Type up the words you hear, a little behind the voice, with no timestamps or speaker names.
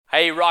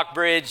Hey,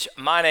 Rockbridge,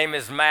 my name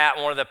is Matt,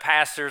 one of the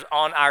pastors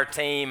on our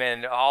team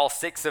and all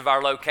 6 of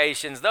our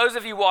locations. Those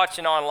of you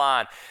watching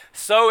online,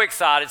 so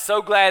excited,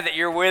 so glad that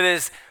you're with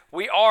us.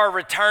 We are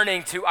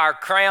returning to our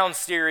Crown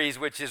series,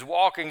 which is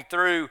walking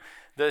through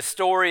the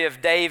story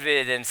of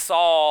David and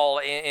Saul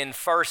in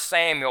 1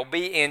 Samuel.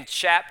 Be in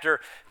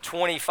chapter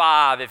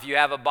 25. If you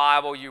have a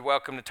Bible, you're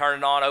welcome to turn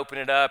it on, open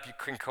it up. You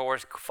can, of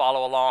course,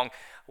 follow along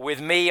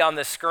with me on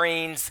the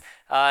screens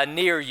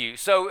near you.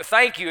 So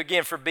thank you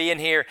again for being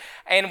here.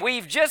 And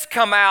we've just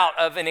come out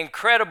of an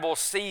incredible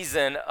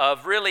season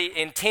of really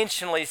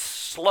intentionally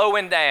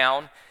slowing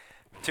down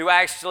to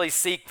actually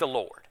seek the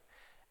Lord.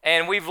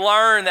 And we've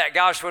learned that,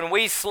 gosh, when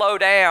we slow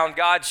down,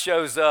 God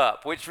shows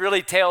up, which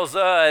really tells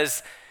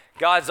us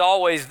God's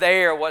always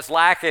there. What's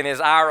lacking is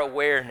our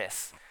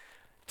awareness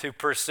to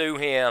pursue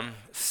Him,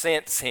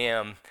 sense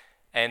Him,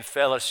 and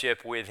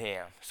fellowship with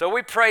Him. So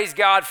we praise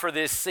God for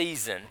this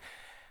season.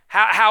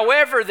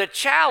 However, the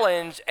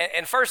challenge,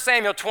 and 1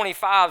 Samuel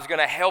 25 is going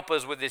to help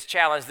us with this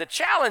challenge. The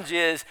challenge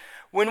is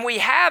when we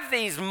have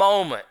these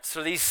moments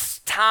or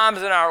these times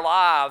in our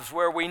lives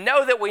where we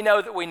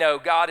know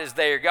God is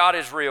there, God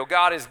is real,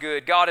 God is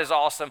good, God is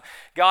awesome,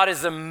 God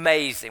is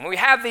amazing. We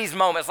have these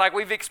moments like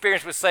we've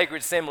experienced with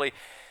Sacred Assembly.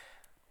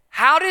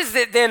 How does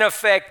it then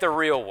affect the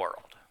real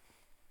world?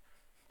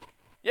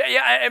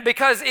 Yeah,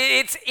 because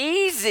it's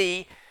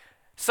easy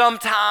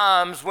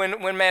sometimes when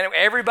man,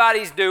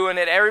 everybody's doing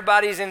it,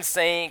 everybody's in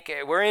sync,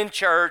 we're in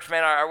church,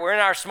 man, we're in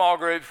our small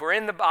groups, we're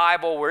in the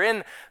Bible, we're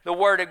in the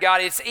Word of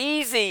God. It's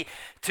easy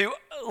to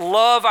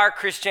love our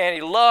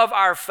Christianity, love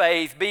our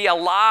faith, be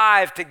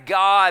alive to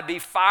God, be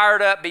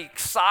fired up, be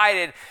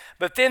excited.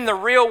 But then the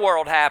real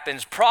world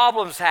happens,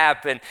 problems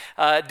happen,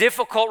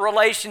 difficult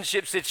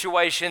relationship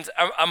situations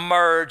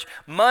emerge,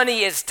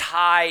 money is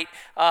tight,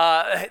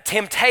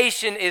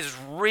 temptation is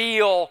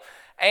real.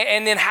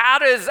 And then how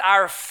does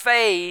our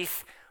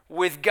faith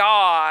with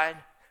God,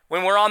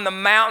 when we're on the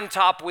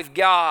mountaintop with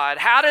God,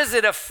 how does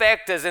it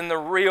affect us in the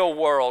real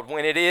world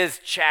when it is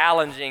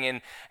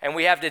challenging and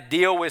we have to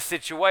deal with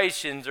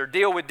situations or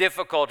deal with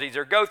difficulties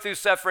or go through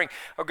suffering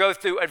or go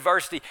through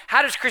adversity?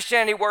 How does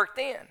Christianity work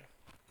then?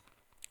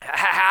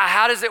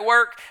 How does it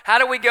work? How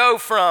do we go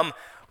from,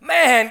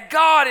 man,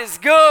 God is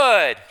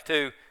good,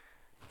 to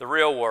the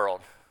real world,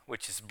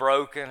 which is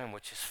broken and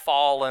which is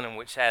fallen and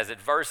which has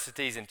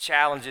adversities and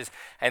challenges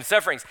and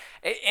sufferings?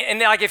 And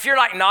like if you're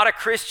like not a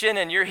Christian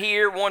and you're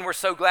here, one, we're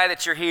so glad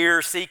that you're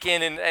here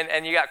seeking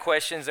and you got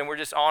questions and we're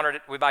just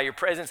honored by your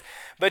presence.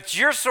 But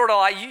you're sort of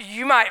like,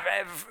 you might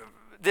have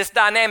this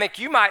dynamic,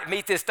 you might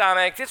meet this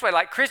dynamic this way,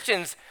 like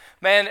Christians,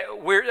 man,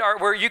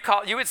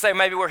 you would say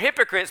maybe we're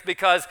hypocrites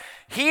because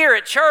here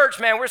at church,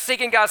 man, we're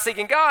seeking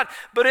God,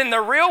 but in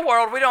the real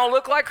world, we don't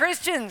look like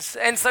Christians.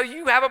 And so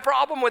you have a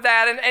problem with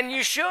that, and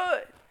you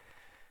should.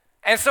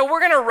 And so we're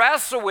going to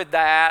wrestle with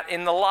that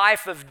in the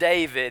life of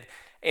David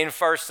in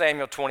 1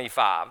 Samuel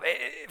 25.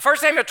 1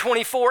 Samuel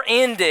 24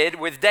 ended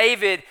with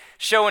David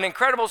showing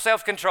incredible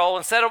self-control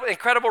and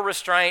incredible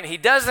restraint. He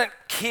doesn't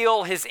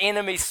kill his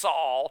enemy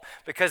Saul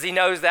because he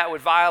knows that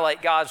would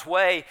violate God's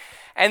way.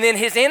 And then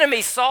his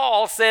enemy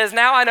Saul says,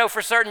 now I know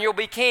for certain you'll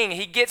be king.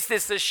 He gets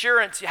this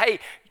assurance, hey,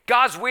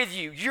 God's with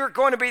you. You're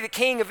going to be the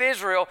king of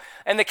Israel,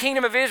 and the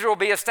kingdom of Israel will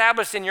be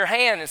established in your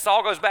hand. And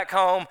Saul goes back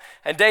home,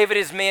 and David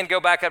and his men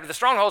go back up to the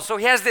stronghold. So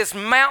he has this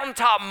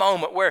mountaintop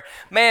moment where,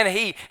 man,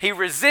 he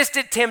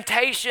resisted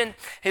temptation.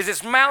 He's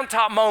this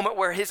mountaintop moment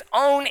where his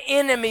own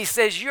enemy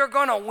says, you're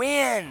going to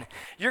win.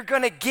 You're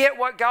going to get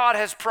what God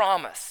has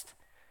promised.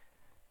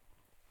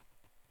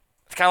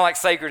 It's kind of like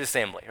Sacred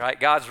Assembly, right?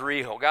 God's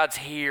real. God's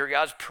here.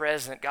 God's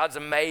present. God's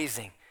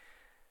amazing.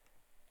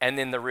 And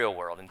then the real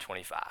world in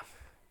 25.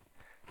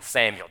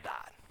 Samuel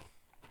died.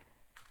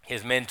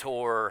 His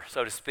mentor,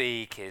 so to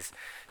speak, his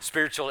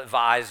spiritual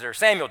advisor,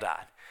 Samuel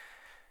died.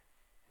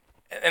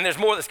 And there's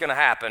more that's going to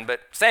happen,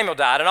 but Samuel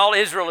died, and all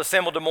Israel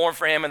assembled to mourn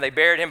for him, and they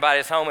buried him by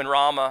his home in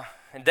Ramah.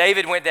 And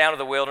David went down to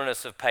the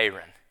wilderness of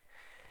Paran.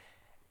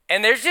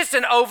 And there's just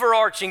an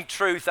overarching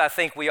truth I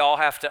think we all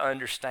have to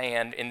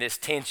understand in this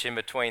tension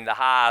between the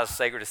highs,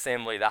 Sacred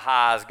Assembly, the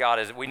highs,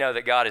 we know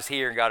that God is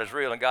here and God is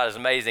real and God is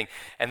amazing,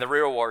 and the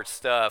real world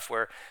stuff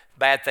where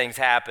bad things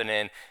happen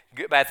and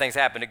bad things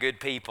happen to good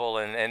people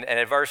and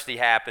adversity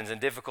happens and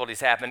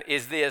difficulties happen,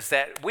 is this,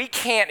 that we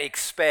can't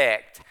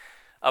expect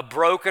a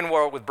broken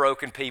world with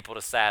broken people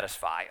to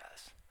satisfy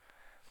us.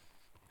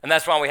 And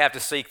that's why we have to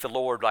seek the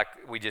Lord like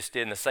we just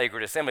did in the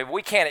Sacred Assembly. But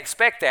we can't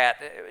expect that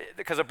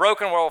because a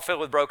broken world filled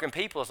with broken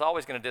people is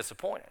always going to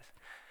disappoint us.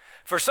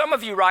 For some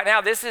of you right now,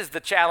 this is the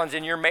challenge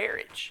in your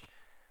marriage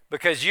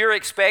because you're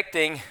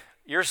expecting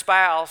your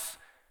spouse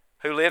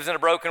who lives in a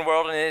broken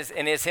world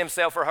and is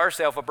himself or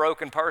herself a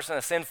broken person,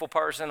 a sinful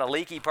person, a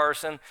leaky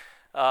person,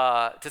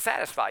 to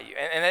satisfy you.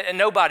 And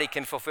nobody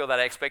can fulfill that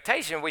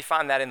expectation. We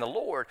find that in the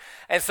Lord.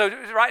 And so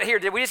right here,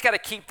 we just got to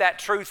keep that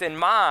truth in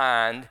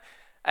mind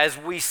as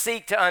we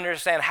seek to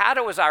understand how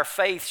does our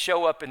faith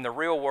show up in the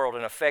real world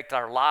and affect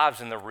our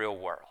lives in the real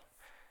world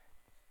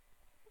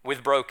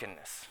with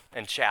brokenness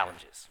and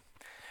challenges.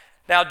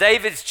 Now,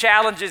 David's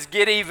challenges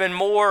get even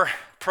more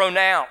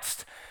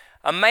pronounced.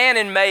 A man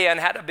in Mayon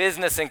had a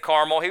business in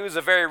Carmel. He was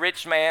a very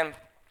rich man,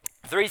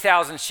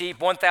 3,000 sheep,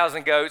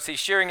 1,000 goats. He's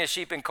shearing his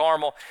sheep in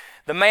Carmel.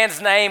 The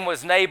man's name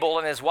was Nabal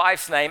and his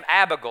wife's name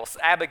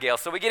Abigail.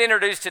 So we get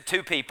introduced to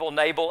two people,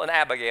 Nabal and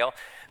Abigail.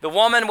 The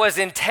woman was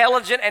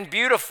intelligent and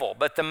beautiful,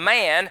 but the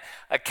man,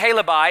 a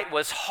Calebite,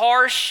 was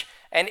harsh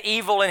and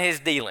evil in his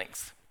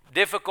dealings.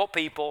 Difficult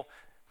people,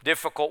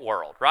 difficult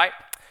world, right?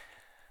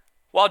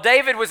 While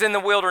David was in the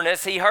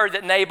wilderness, he heard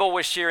that Nabal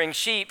was shearing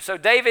sheep. So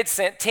David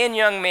sent 10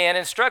 young men,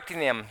 instructing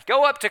them,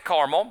 go up to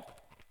Carmel,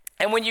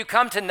 and when you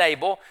come to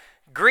Nabal,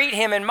 greet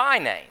him in my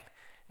name.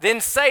 Then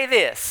say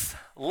this,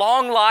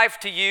 long life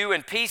to you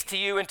and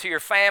to your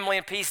family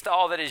and peace to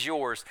all that is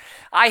yours.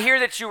 I hear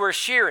that you were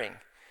shearing.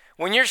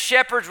 When your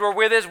shepherds were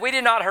with us, we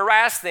did not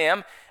harass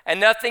them, and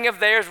nothing of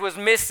theirs was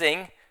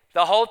missing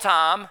the whole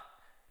time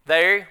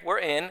they were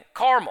in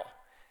Carmel.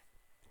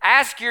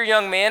 Ask your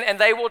young men, and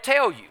they will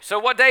tell you. So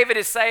what David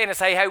is saying is,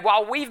 hey,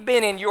 while we've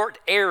been in your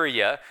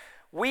area,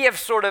 we have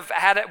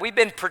we've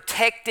been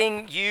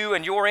protecting you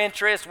and your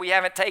interests. We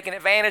haven't taken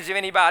advantage of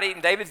anybody.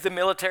 And David's the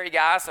military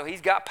guy, so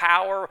he's got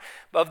power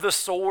of the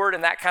sword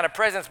and that kind of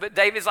presence. But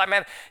David's like,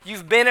 man,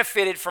 you've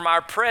benefited from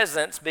our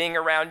presence being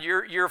around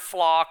your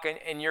flock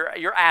and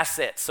your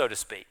assets, so to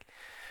speak.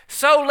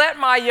 So let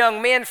my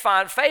young men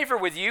find favor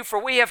with you, for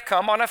we have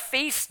come on a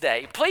feast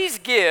day. Please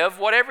give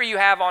whatever you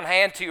have on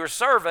hand to your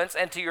servants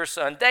and to your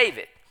son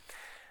David.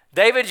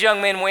 David's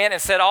young men went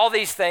and said all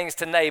these things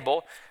to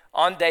Nabal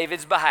on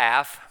David's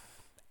behalf,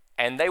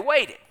 and they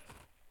waited.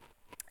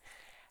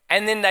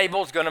 And then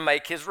Nabal's going to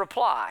make his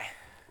reply.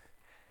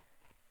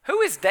 Who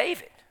is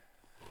David?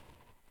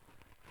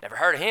 Never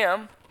heard of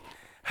him.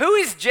 Who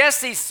is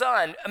Jesse's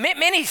son?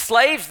 Many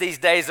slaves these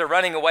days are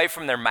running away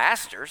from their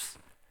masters.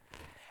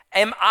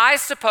 Am I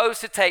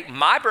supposed to take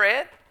my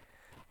bread,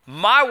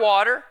 my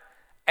water,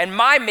 and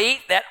my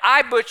meat that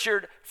I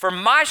butchered for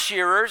my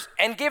shearers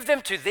and give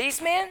them to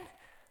these men?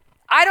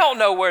 I don't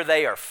know where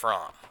they are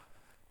from.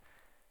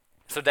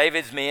 So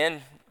David's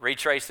men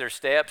retraced their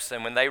steps,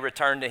 and when they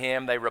returned to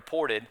him, they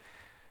reported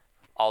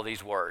all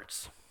these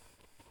words.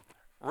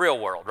 Real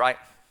world, right?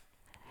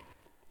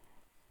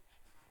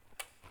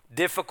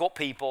 Difficult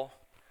people,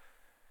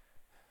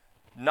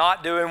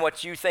 not doing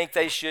what you think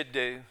they should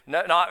do,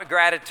 not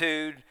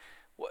gratitude,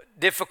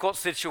 difficult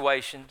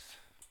situations.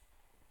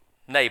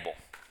 Nabal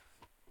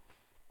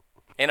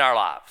in our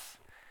lives.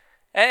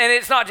 And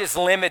it's not just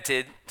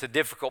limited to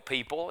difficult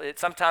people.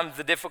 Sometimes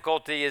the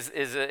difficulty is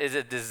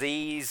a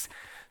disease.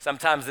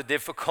 Sometimes the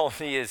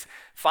difficulty is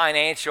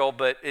financial,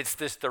 but it's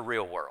just the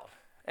real world.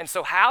 And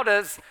so how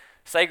does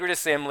Sacred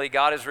Assembly,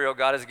 God is real,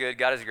 God is good,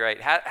 God is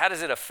great, how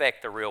does it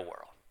affect the real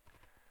world?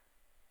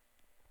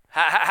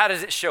 How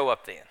does it show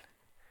up then?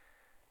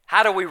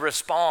 How do we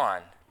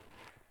respond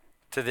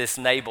to this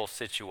Nabal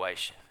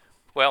situation?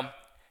 Well,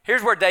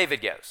 here's where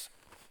David goes.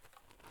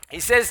 He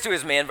says to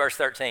his men, verse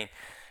 13,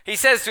 he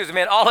says to his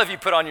men, all of you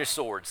put on your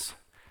swords.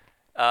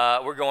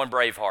 We're going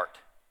Braveheart,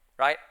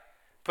 right?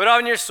 Put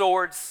on your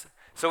swords.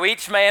 So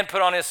each man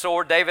put on his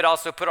sword. David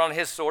also put on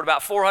his sword.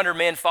 About 400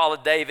 men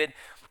followed David,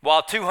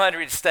 while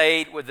 200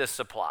 stayed with the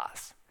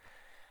supplies.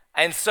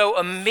 And so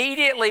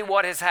immediately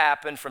what has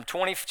happened from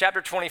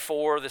chapter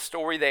 24, the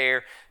story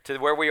there, to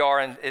where we are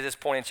at this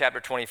point in chapter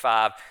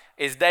 25,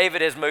 is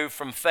David has moved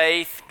from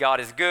faith, God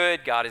is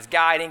good, God is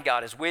guiding,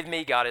 God is with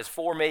me, God is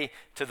for me,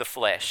 to the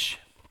flesh.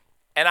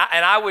 And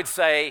I would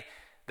say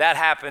that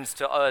happens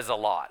to us a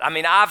lot. I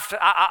mean,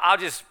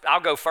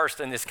 I'll go first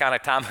in this kind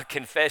of time of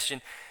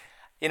confession.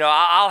 You know,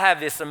 I'll have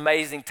this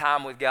amazing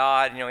time with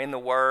God, you know, in the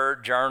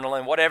Word,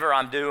 journaling, whatever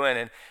I'm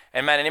doing.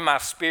 And man, in my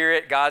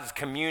spirit, God's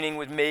communing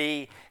with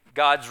me.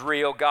 God's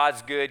real,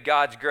 God's good,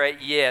 God's great,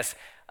 yes.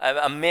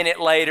 A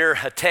minute later,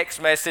 a text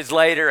message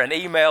later, an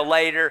email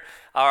later,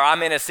 or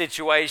I'm in a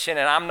situation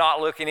and I'm not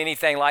looking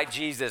anything like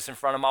Jesus in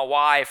front of my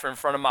wife or in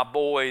front of my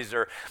boys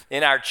or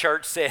in our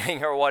church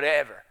setting or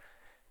whatever.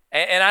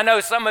 And I know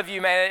some of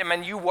you, man, I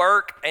mean, you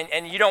work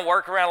and you don't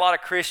work around a lot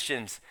of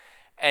Christians.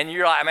 And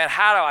you're like, man,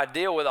 how do I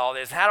deal with all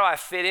this? How do I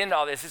fit into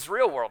all this? It's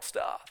real world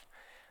stuff.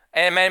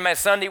 And man, my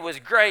Sunday was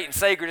great and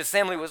Sacred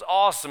Assembly was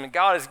awesome and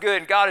God is good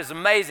and God is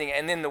amazing.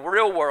 And then the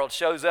real world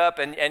shows up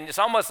and it's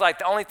almost like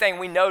the only thing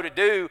we know to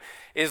do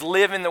is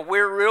live in the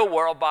real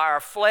world by our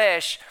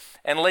flesh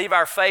and leave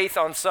our faith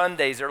on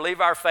Sundays or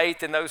leave our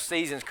faith in those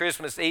seasons,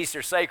 Christmas,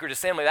 Easter, Sacred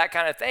Assembly, that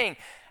kind of thing.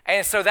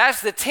 And so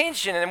that's the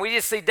tension, and we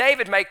just see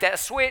David make that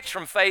switch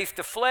from faith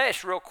to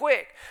flesh real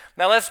quick.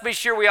 Now let's be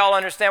sure we all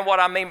understand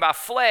what I mean by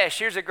flesh.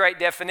 Here's a great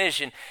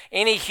definition.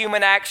 Any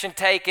human action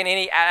taken,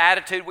 any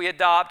attitude we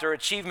adopt or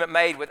achievement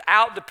made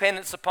without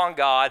dependence upon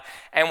God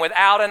and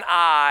without an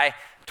eye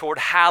toward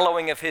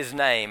hallowing of his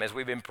name, as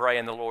we've been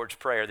praying the Lord's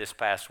Prayer this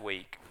past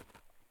week.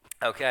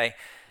 Okay?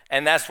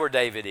 And that's where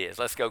David is.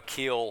 Let's go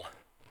kill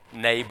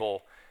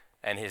Nabal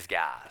and his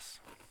guys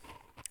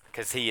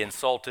because he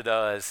insulted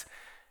us.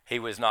 He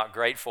was not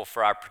grateful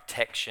for our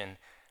protection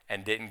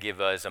and didn't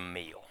give us a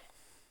meal.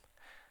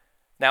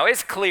 Now,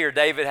 it's clear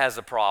David has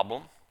a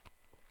problem.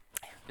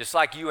 Just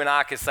like you and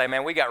I could say,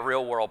 man, we got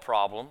real world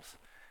problems.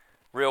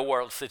 real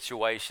world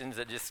situations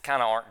that just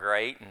kind of aren't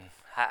great. And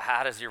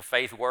how does your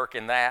faith work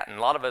in that? And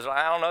a lot of us,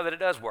 I don't know that it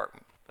does work.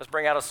 Let's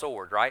bring out a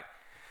sword, right?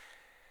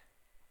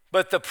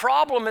 But the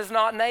problem is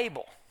not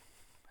Nabal.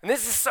 And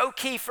this is so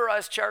key for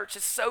us, church.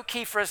 It's so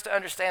key for us to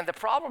understand. The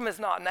problem is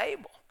not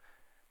Nabal.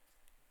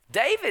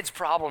 David's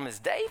problem is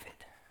David.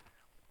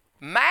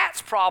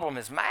 Matt's problem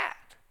is Matt.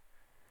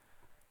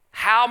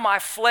 How my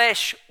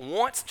flesh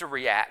wants to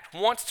react,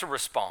 wants to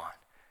respond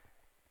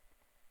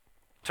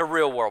to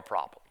real world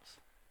problems.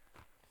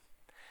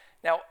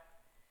 Now,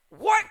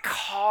 what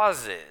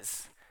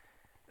causes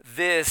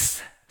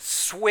this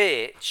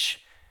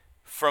switch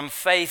from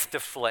faith to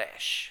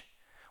flesh?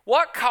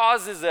 What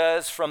causes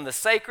us from the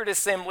sacred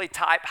assembly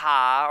type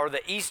high or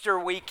the Easter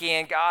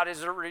weekend,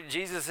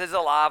 Jesus is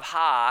alive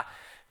high,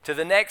 to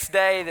the next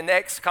day, the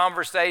next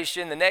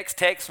conversation, the next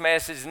text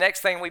message, the next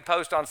thing we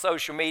post on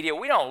social media?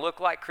 We don't look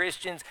like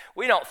Christians.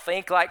 We don't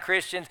think like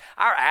Christians.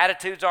 Our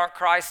attitudes aren't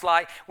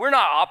Christ-like. We're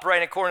not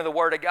operating according to the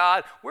Word of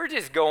God. We're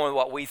just going with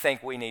what we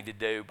think we need to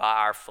do by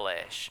our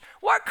flesh.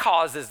 What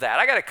causes that?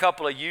 I got a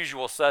couple of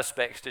usual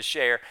suspects to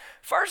share.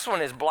 First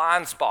one is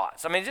blind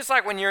spots. I mean, just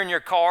like when you're in your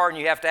car and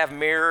you have to have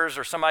mirrors,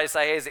 or somebody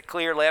say, hey, is it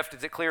clear left?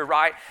 Is it clear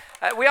right?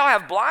 We all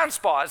have blind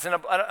spots. And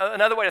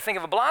another way to think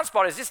of a blind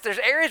spot is just there's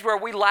areas where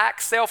we lack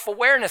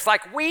self-awareness.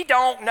 Like we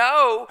don't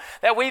know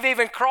that we've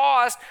even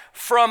crossed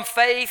from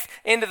faith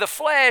into the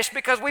flesh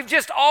because we've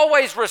just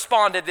always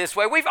responded this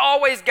way. We've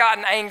always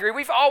gotten angry.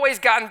 We've always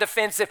gotten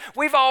defensive.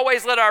 We've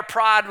always let our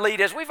pride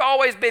lead us. We've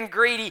always been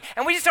greedy,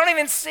 and we just don't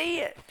even see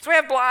it. So we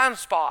have blind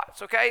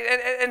spots,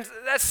 okay? And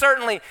that's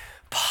certainly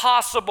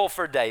possible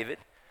for David.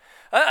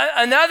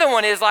 Another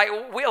one is like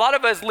a lot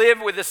of us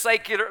live with the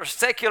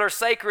secular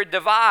sacred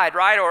divide,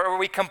 right? Or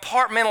we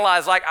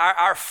compartmentalize, like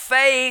our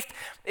faith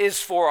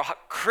is for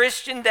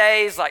Christian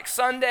days, like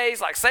Sundays,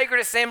 like sacred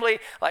assembly,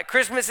 like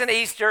Christmas and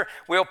Easter.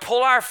 We'll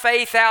pull our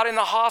faith out in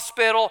the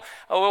hospital,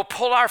 or we'll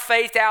pull our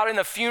faith out in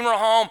the funeral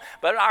home,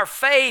 but our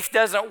faith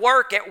doesn't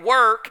work at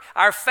work.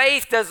 Our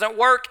faith doesn't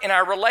work in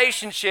our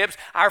relationships.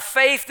 Our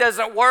faith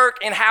doesn't work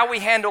in how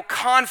we handle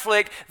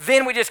conflict.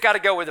 Then we just got to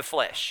go with the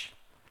flesh.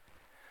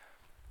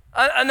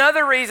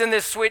 Another reason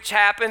this switch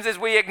happens is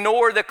we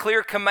ignore the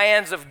clear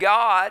commands of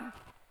God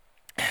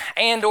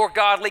and or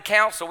godly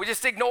counsel. We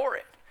just ignore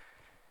it.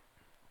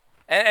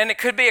 And it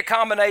could be a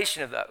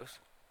combination of those.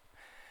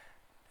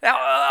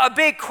 Now, a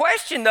big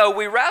question, though,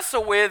 we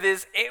wrestle with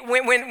is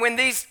when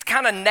these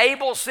kind of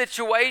Nabal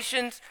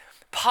situations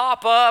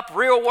pop up,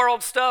 real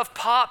world stuff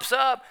pops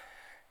up,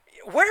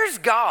 where's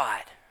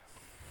God?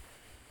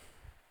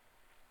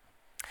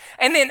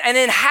 And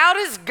then how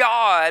does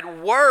God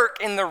work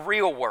in the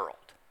real world?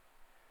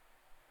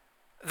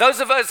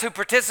 Those of us who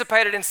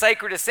participated in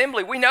sacred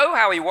assembly, we know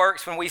how he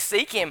works when we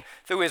seek him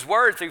through his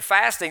word, through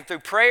fasting,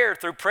 through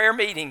prayer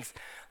meetings,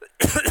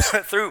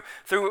 through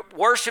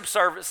worship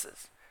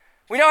services.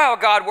 We know how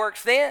God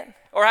works then,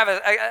 or have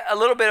a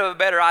little bit of a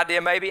better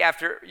idea maybe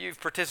after you've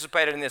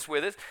participated in this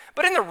with us.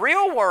 But in the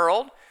real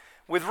world,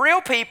 with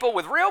real people,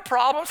 with real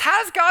problems,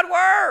 how does God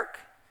work?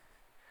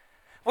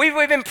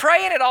 We've been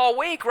praying it all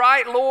week,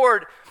 right?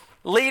 Lord,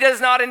 lead us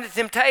not into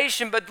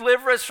temptation, but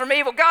deliver us from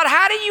evil. God,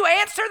 how do you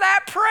answer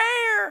that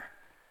prayer?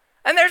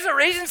 And there's a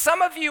reason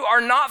some of you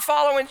are not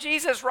following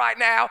Jesus right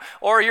now,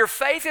 or your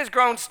faith has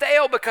grown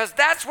stale because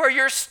that's where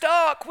you're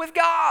stuck with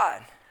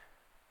God.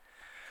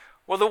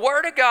 Well, the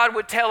Word of God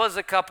would tell us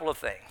a couple of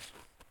things.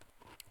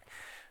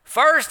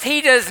 First,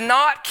 he does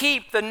not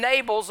keep the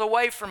Nabals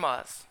away from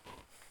us.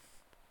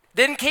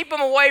 Didn't keep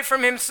him away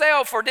from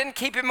himself, or didn't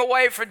keep him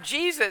away from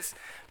Jesus.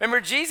 Remember,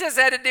 Jesus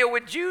had to deal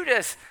with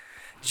Judas.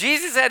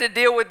 Jesus had to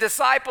deal with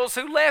disciples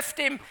who left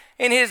him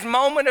in his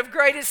moment of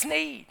greatest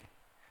need.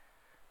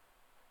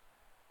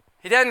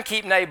 He doesn't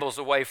keep Nabals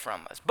away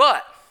from us,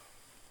 but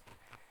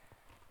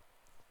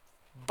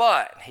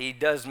he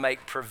does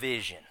make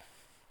provision.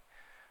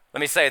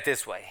 Let me say it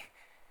this way.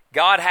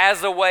 God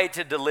has a way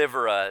to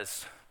deliver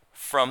us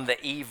from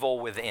the evil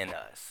within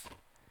us.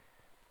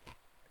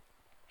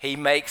 He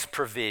makes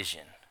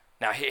provision.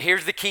 Now,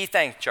 here's the key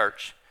thing,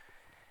 church.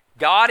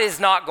 God is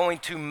not going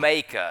to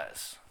make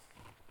us,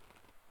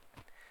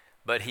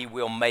 but he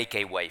will make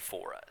a way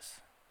for us.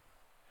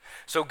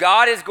 So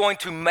God is going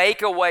to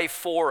make a way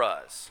for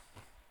us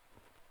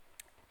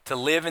to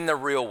live in the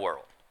real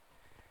world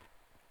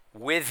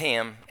with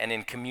him and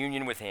in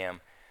communion with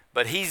him,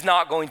 but he's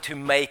not going to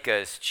make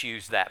us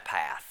choose that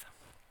path.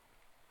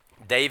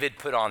 David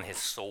put on his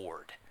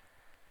sword,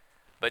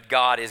 but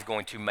God is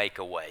going to make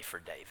a way for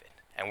David,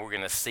 and we're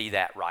going to see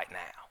that right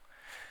now.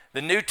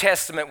 The New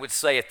Testament would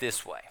say it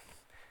this way.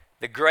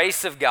 The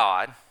grace of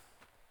God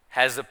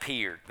has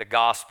appeared, the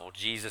gospel,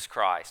 Jesus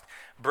Christ,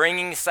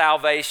 bringing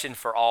salvation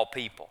for all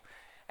people.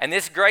 And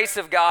this grace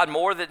of God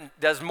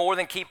does more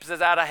than keeps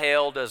us out of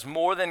hell, does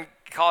more than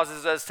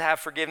causes us to have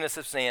forgiveness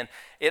of sin.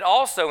 It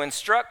also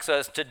instructs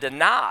us to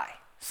deny,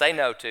 say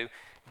no to,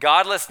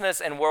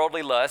 godlessness and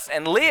worldly lust,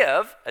 and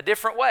live a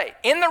different way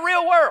in the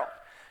real world,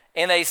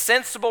 in a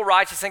sensible,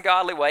 righteous, and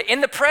godly way.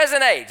 In the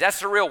present age, that's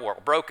the real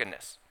world,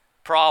 brokenness,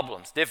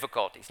 problems,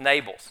 difficulties,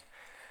 Nabals.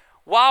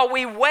 while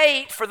we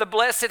wait for the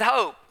blessed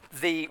hope,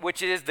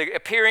 which is the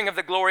appearing of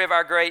the glory of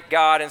our great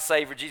God and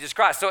Savior, Jesus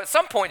Christ. So at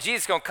some point,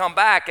 Jesus is going to come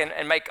back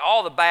and make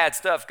all the bad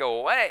stuff go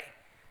away,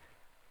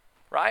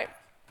 right?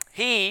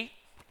 He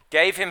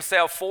gave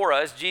himself for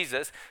us,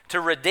 Jesus, to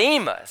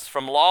redeem us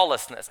from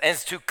lawlessness and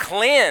to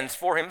cleanse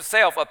for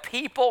himself a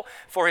people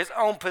for his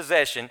own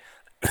possession,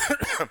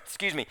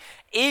 excuse me,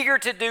 eager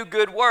to do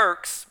good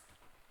works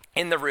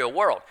in the real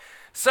world.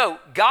 So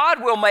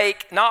God will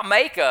not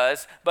make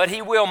us, but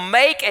he will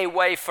make a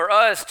way for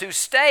us to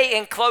stay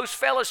in close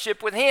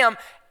fellowship with him,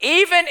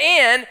 even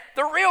in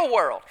the real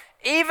world,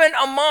 even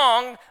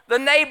among the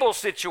Nabal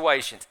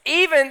situations,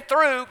 even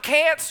through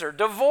cancer,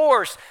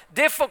 divorce,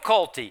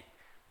 difficulty.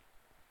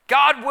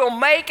 God will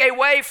make a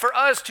way for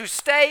us to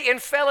stay in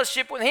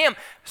fellowship with him.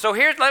 So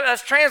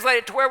let's translate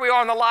it to where we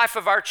are in the life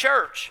of our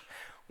church.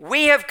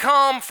 We have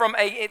come from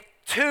a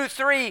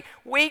 2-3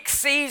 week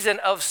season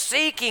of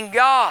seeking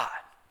God.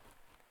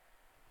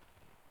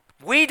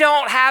 We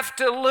don't have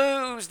to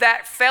lose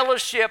that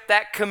fellowship,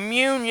 that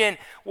communion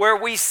where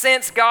we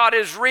sense God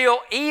is real,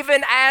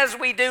 even as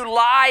we do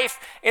life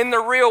in the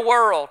real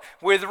world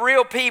with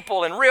real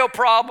people and real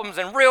problems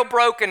and real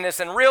brokenness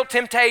and real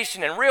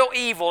temptation and real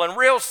evil and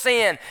real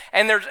sin.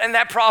 And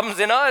that problem's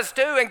in us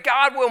too. And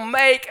God will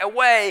make a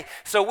way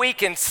so we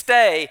can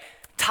stay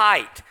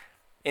tight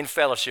in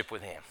fellowship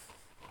with him.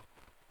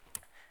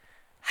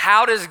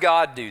 How does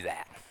God do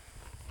that?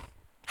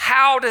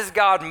 How does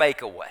God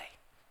make a way?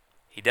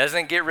 He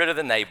doesn't get rid of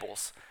the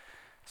Nabals.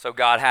 So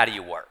God, how do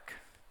you work?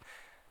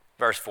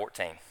 Verse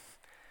 14.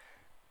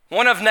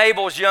 One of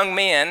Nabal's young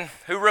men,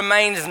 who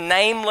remains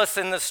nameless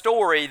in the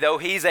story, though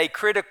he's a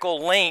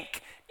critical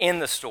link in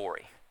the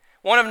story.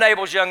 One of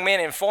Nabal's young men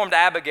informed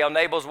Abigail,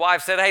 Nabal's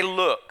wife, said, "Hey,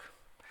 look,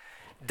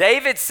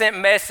 David sent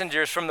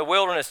messengers from the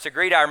wilderness to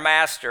greet our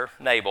master,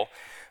 Nabal,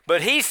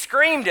 but he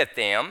screamed at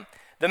them.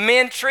 The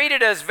men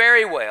treated us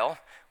very well.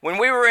 When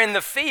we were in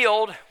the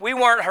field, we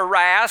weren't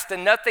harassed,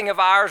 and nothing of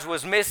ours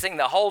was missing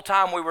the whole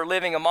time we were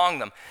living among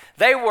them.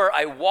 They were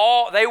a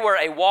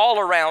wall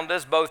around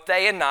us both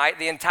day and night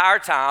the entire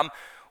time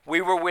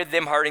we were with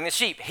them herding the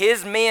sheep.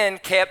 His men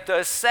kept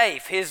us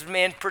safe. His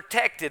men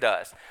protected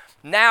us.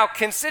 Now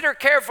consider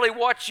carefully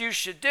what you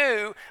should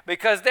do,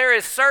 because there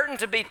is certain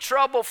to be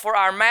trouble for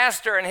our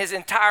master and his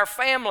entire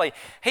family.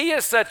 He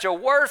is such a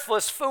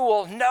worthless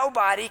fool,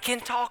 nobody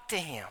can talk to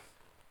him."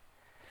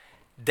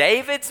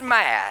 David's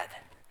mad.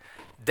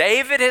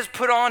 David has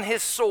put on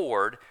his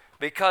sword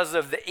because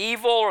of the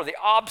evil or the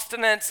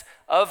obstinance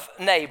of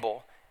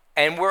Nabal,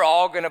 and we're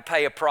all going to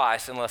pay a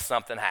price unless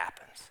something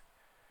happens.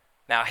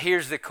 Now,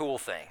 here's the cool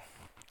thing.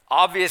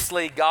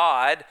 Obviously,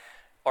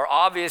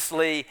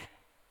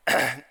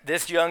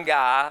 this young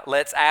guy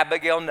lets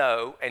Abigail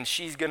know, and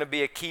she's going to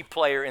be a key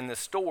player in the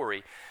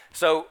story.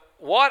 So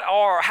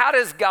how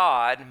does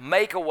God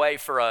make a way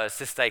for us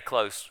to stay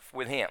close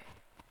with him?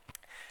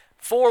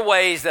 4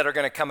 ways that are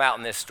going to come out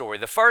in this story.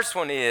 The first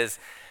one is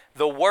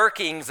the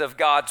workings of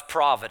God's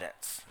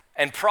providence.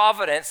 And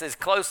providence is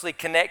closely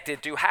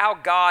connected to how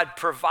God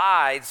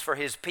provides for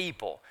his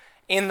people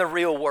in the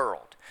real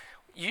world.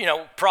 You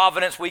know,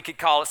 providence, we could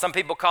call it, some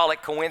people call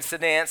it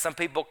coincidence, some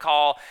people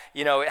call,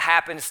 it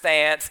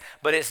happenstance,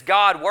 but it's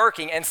God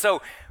working. And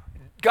so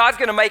God's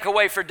going to make a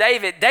way for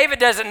David. David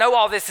doesn't know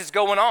all this is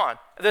going on.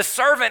 The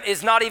servant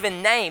is not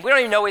even named. We don't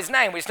even know his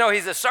name. We just know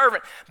he's a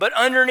servant. But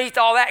underneath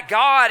all that,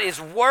 God is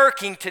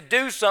working to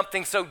do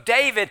something so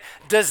David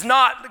does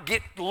not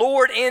get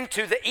lured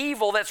into the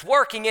evil that's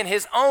working in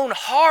his own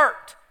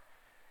heart.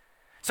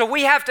 So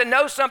we have to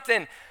know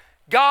something.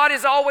 God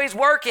is always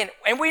working,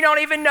 and we don't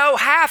even know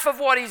half of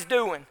what he's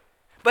doing.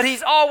 But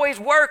he's always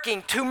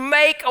working to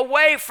make a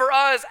way for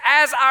us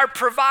as our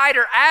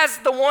provider, as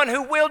the one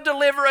who will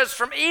deliver us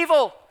from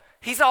evil.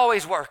 He's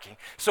always working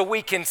so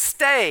we can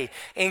stay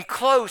in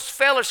close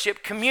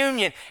fellowship,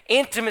 communion,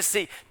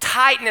 intimacy,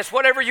 tightness,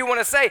 whatever you want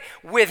to say,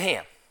 with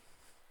him.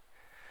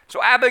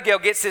 So Abigail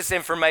gets this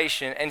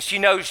information, and she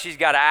knows she's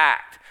got to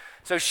act.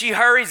 So she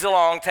hurries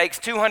along, takes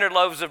 200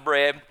 loaves of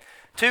bread,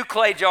 2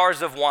 clay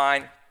jars of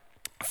wine,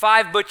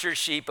 5 butcher's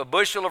sheep, a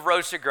bushel of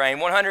roasted grain,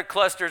 100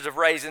 clusters of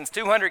raisins,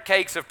 200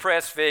 cakes of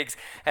pressed figs,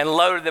 and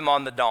loaded them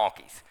on the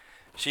donkeys.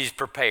 She's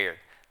prepared.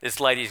 This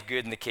lady's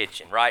good in the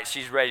kitchen, right?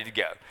 She's ready to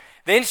go.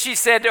 Then she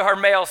said to her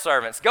male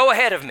servants, "Go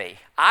ahead of me.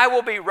 I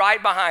will be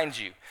right behind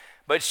you."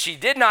 But she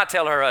did not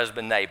tell her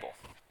husband Nabal.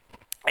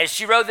 As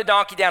she rode the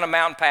donkey down a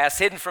mountain pass,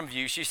 hidden from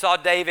view, she saw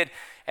David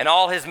and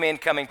all his men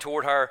coming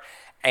toward her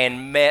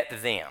and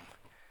met them.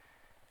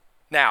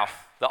 Now,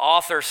 the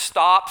author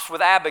stops with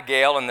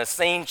Abigail and the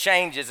scene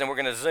changes, and we're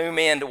going to zoom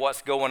in to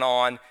what's going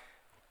on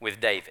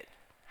with David.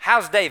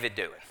 How's David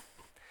doing?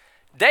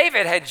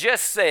 David had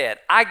just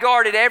said, "I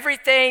guarded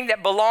everything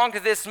that belonged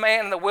to this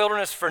man in the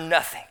wilderness for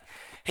nothing."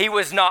 He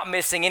was not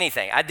missing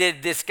anything. I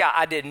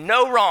did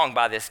no wrong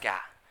by this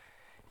guy.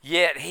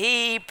 Yet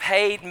he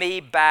paid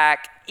me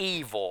back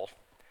evil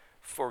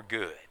for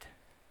good.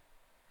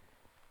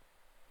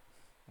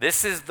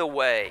 This is the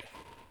way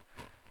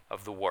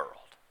of the world.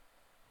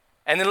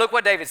 And then look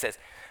what David says.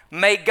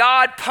 May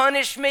God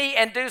punish me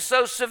and do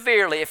so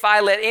severely if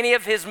I let any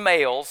of his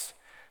males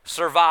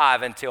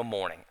survive until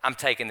morning. I'm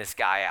taking this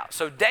guy out.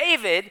 So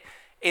David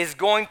is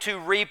going to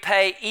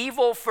repay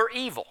evil for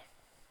evil.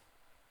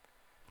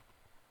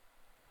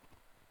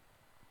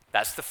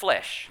 That's the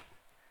flesh.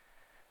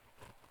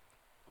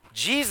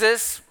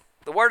 Jesus,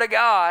 the Word of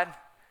God,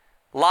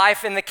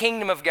 life in the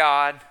kingdom of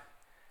God,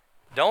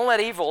 don't let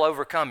evil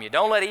overcome you.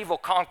 Don't let evil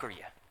conquer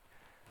you,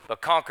 but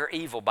conquer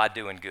evil by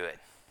doing good.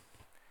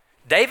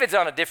 David's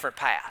on a different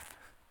path,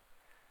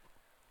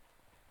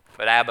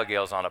 but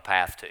Abigail's on a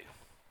path too.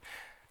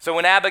 So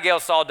when Abigail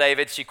saw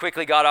David, she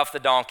quickly got off the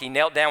donkey,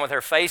 knelt down with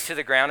her face to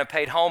the ground, and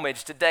paid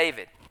homage to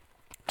David.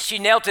 She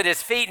knelt at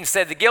his feet and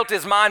said, "The guilt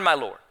is mine, my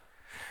Lord.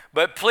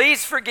 But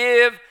please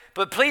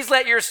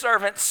let your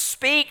servant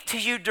speak to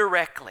you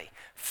directly,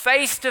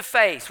 face to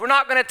face." We're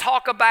not going to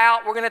talk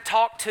about, we're going to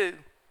talk to.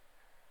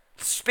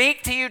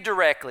 Speak to you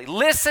directly.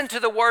 Listen to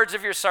the words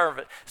of your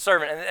servant.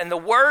 And the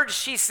words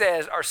she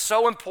says are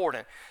so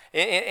important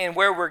in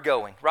where we're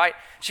going, right?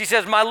 She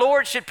says, "My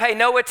Lord should pay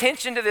no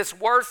attention to this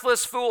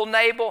worthless fool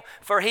Nabal,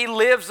 for he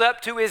lives up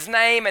to his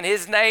name, and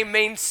his name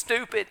means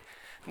stupid."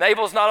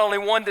 Nabal's not only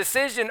one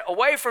decision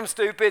away from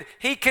stupid,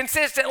 he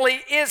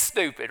consistently is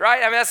stupid,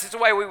 right? I mean, that's just the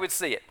way we would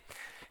see it.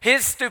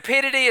 His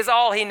stupidity is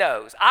all he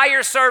knows. "I,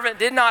 your servant,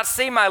 did not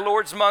see my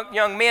Lord's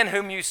young men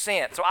whom you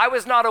sent. So I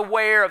was not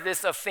aware of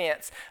this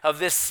offense, of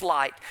this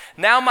slight.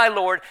 Now, my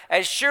Lord,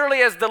 as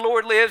surely as the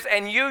Lord lives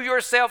and you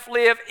yourself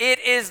live, it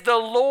is the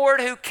Lord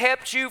who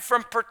kept you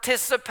from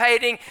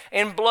participating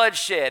in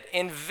bloodshed,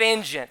 in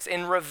vengeance,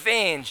 in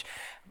revenge,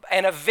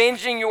 and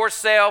avenging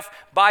yourself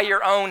by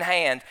your own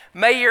hand.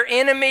 May your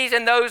enemies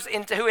and those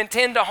who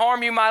intend to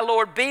harm you, my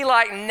Lord, be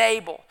like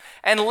Nabal.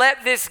 And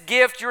let this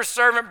gift your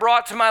servant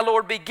brought to my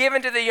Lord be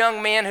given to the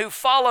young men who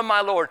follow my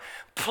Lord.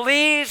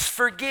 Please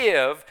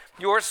forgive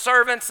your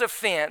servant's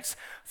offense,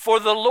 for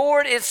the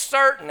Lord is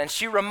certain." And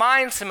she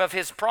reminds him of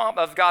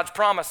of God's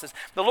promises.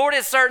 "The Lord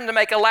is certain to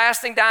make a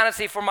lasting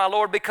dynasty for my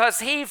Lord, because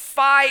he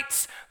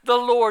fights the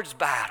Lord's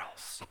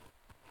battles."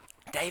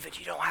 David,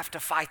 you don't have to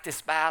fight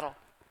this battle.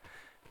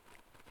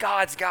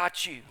 God's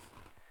got you.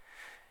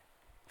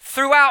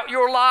 "Throughout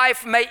your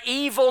life, may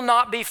evil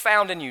not be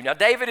found in you." Now,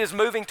 David is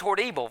moving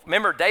toward evil.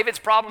 Remember, David's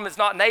problem is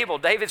not Nabal.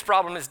 David's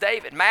problem is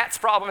David. Matt's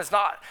problem is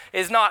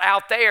not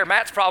out there.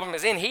 Matt's problem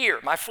is in here,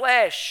 my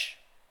flesh.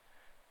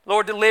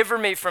 "Lord, deliver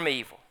me from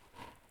evil.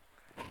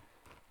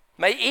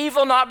 May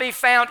evil not be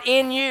found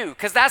in you,"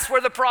 because that's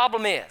where the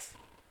problem is.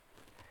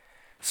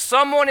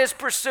 "Someone is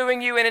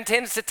pursuing you and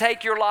intends to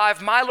take your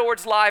life. My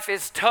Lord's life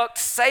is tucked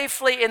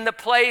safely in the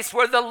place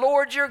where the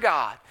Lord your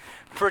God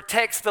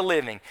protects the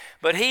living.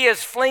 But he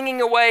is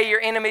flinging away your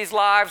enemies'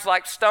 lives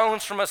like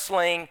stones from a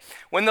sling.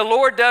 When the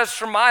Lord does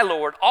for my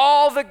Lord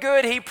all the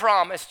good he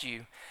promised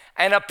you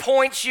and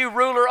appoints you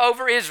ruler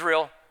over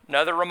Israel."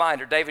 Another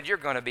reminder, David, you're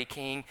going to be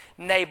king.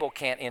 Nabal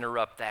can't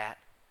interrupt that.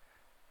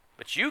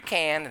 But you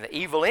can, and the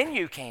evil in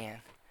you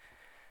can.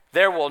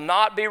 "There will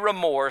not be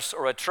remorse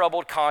or a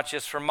troubled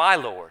conscience for my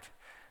Lord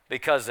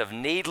because of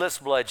needless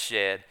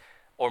bloodshed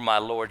or my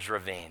Lord's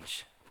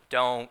revenge."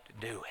 Don't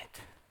do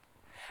it.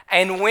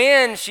 "And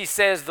when," she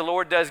says, "the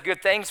Lord does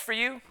good things for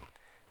you,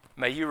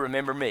 may you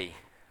remember me,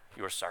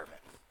 your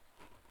servant."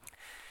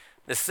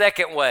 The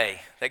second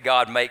way that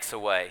God makes a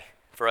way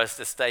for us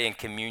to stay in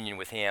communion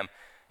with him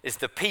is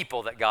the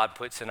people that God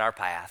puts in our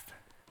path.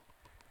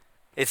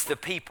 It's the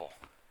people.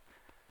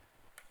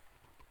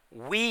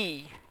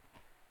 We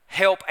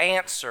help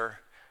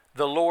answer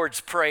the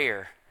Lord's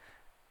prayer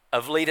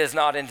of "lead us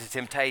not into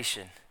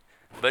temptation,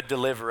 but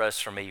deliver us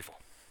from evil."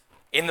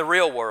 In the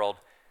real world,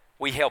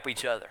 we help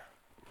each other.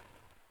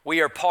 We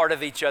are part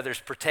of each other's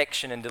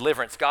protection and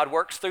deliverance. God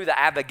works through the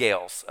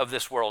Abigails of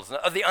this world,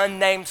 of the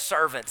unnamed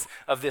servants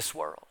of this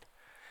world.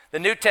 The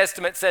New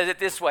Testament says it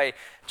this way,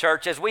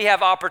 church: "As we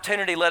have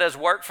opportunity, let us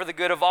work for the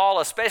good of all,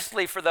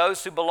 especially for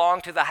those who belong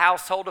to the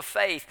household of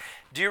faith."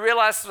 Do you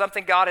realize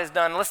something God has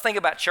done? Let's think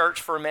about church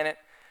for a minute.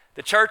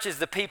 The church is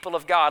the people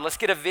of God. Let's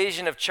get a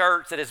vision of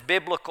church that is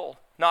biblical,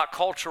 not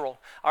cultural.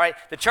 All right,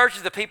 the church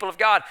is the people of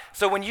God.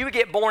 So when you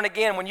get born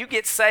again, when you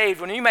get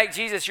saved, when you make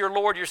Jesus your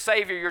Lord, your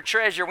Savior, your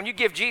treasure, when you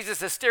give Jesus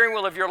the steering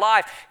wheel of your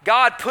life,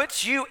 God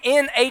puts you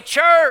in a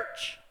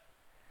church.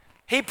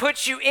 He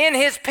puts you in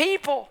his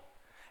people,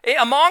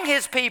 among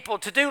his people,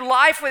 to do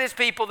life with his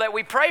people that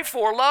we pray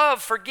for,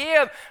 love,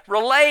 forgive,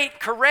 relate,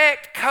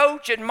 correct,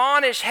 coach,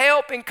 admonish,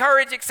 help,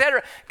 encourage,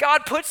 etc.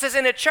 God puts us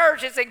in a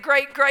church. It's a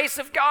great grace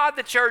of God,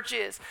 the church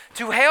is,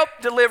 to help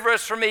deliver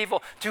us from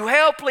evil, to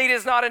help lead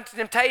us not into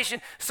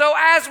temptation. So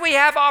as we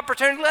have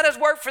opportunity, let us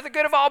work for the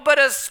good of all, but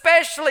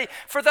especially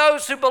for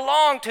those who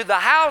belong to the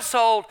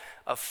household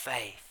of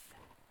faith.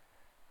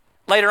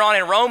 Later on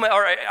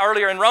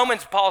earlier in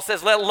Romans, Paul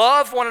says, "Let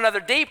love one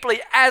another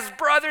deeply as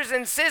brothers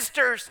and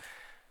sisters,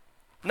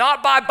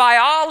 not by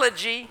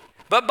biology,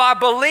 but by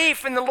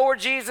belief in the Lord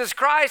Jesus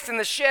Christ and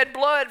the shed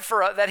blood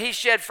that he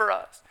shed for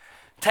us.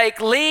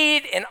 Take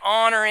lead in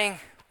honoring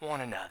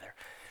one another."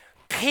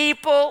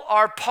 People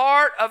are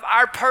part of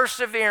our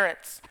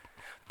perseverance.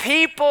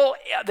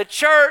 The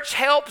church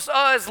helps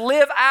us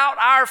live out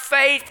our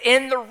faith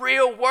in the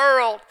real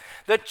world.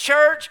 The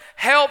church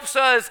helps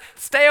us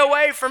stay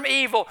away from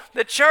evil.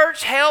 The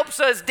church helps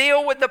us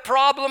deal with the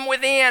problem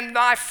within,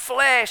 my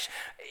flesh.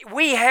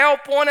 We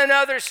help one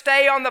another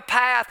stay on the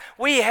path.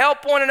 We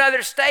help one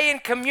another stay in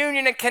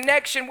communion and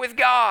connection with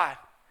God.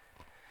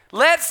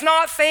 Let's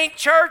not think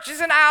church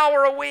is an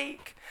hour a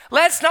week.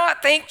 Let's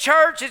not think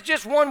church is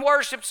just one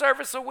worship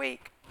service a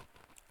week.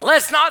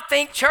 Let's not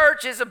think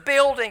church is a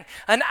building,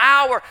 an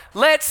hour.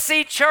 Let's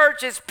see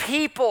church as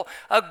people,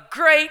 a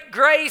great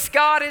grace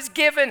God has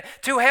given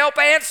to help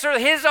answer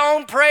his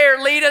own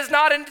prayer. Lead us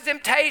not into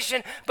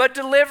temptation, but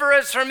deliver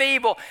us from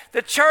evil.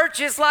 The church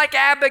is like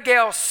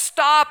Abigail,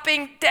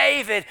 stopping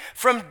David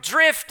from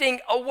drifting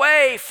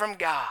away from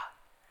God.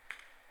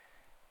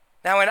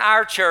 Now in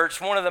our church,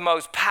 one of the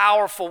most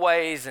powerful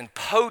ways and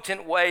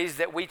potent ways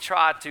that we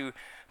try to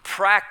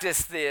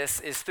practice this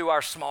is through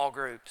our small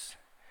groups.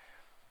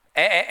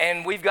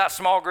 And we've got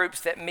small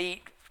groups that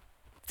meet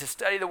to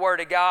study the Word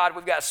of God.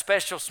 We've got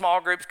special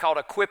small groups called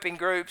equipping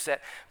groups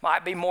that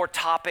might be more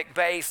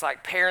topic-based,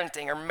 like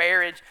parenting or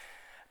marriage.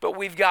 But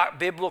we've got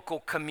biblical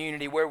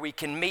community where we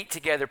can meet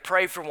together,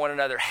 pray for one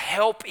another,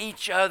 help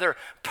each other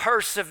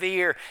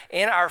persevere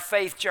in our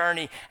faith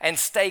journey, and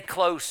stay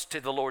close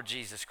to the Lord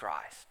Jesus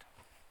Christ.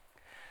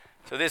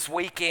 So this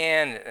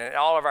weekend, at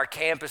all of our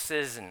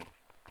campuses, and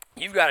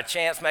you've got a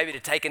chance maybe to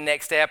take a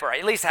next step or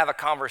at least have a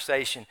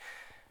conversation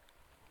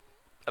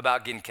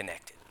about getting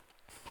connected.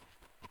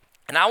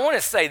 And I want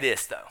to say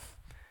this, though.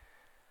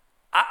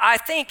 I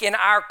think in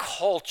our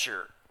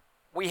culture,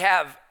 we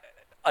have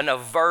an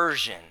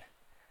aversion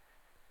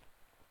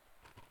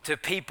to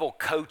people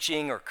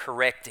coaching or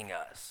correcting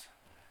us.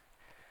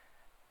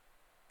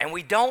 And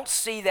we don't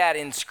see that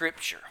in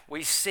Scripture.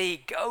 We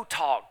see go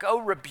talk, go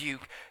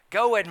rebuke,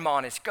 go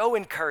admonish, go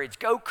encourage,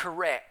 go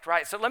correct,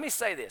 right? So let me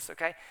say this,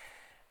 okay?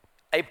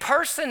 A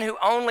person who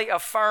only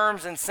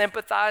affirms and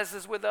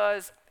sympathizes with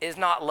us is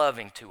not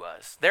loving to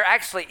us. They're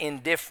actually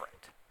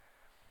indifferent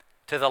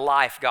to the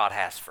life God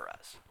has for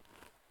us.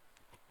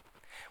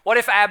 What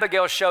if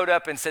Abigail showed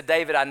up and said,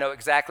 David, I know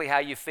exactly how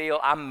you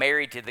feel. I'm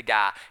married to the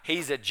guy.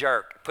 He's a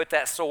jerk. Put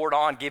that sword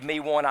on. Give me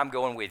one. I'm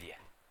going with you.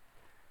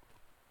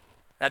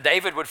 Now,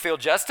 David would feel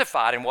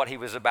justified in what he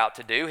was about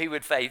to do. He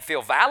would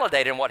feel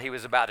validated in what he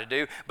was about to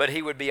do, but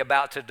he would be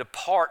about to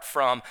depart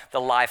from the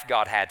life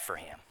God had for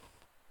him.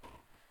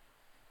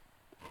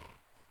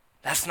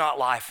 That's not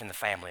life in the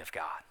family of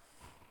God.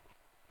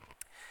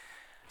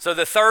 So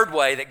the third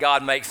way that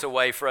God makes a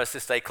way for us to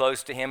stay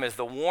close to him is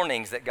the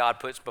warnings that God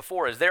puts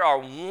before us. There are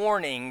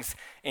warnings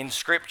in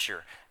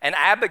Scripture. And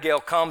Abigail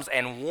comes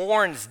and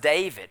warns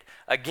David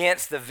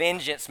against the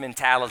vengeance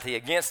mentality,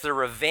 against the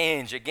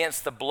revenge,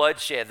 against the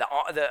bloodshed,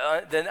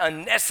 the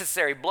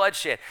unnecessary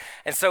bloodshed.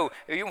 And so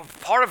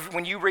part of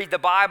when you read the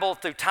Bible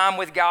through time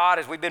with God,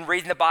 as we've been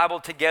reading the Bible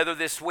together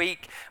this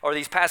week or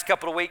these past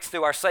couple of weeks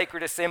through our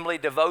Sacred Assembly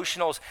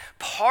devotionals,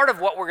 part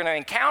of what we're going to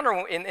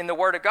encounter in the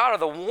Word of God are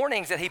the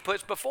warnings that he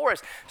puts before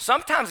us.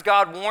 Sometimes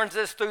God warns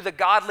us through the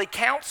godly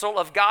counsel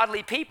of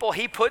godly people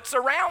he puts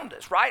around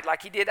us, right?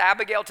 Like he did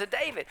Abigail to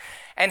David.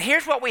 And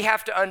here's what we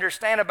have to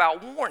understand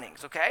about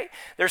warnings, okay?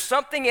 There's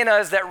something in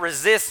us that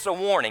resists a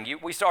warning.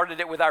 We started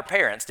it with our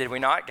parents, did we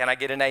not? Can I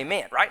get an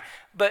amen, right?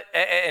 But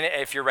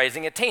and if you're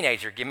raising a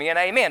teenager, give me an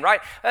amen, right?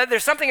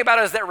 There's something about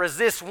us that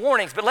resists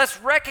warnings, but let's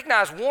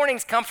recognize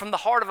warnings come from the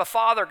heart of a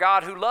Father,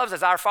 God, who loves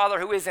us, our Father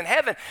who is in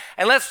heaven.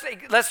 And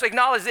let's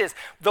acknowledge this.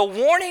 The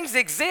warnings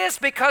exist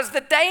because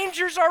the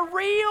dangers are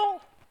real.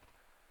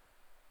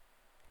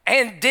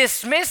 And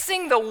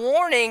dismissing the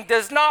warning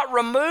does not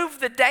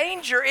remove the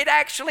danger, it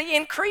actually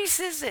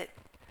increases it.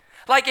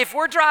 Like if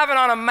we're driving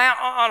on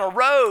a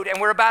road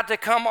and we're about to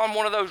come on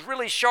one of those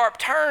really sharp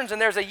turns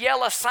and there's a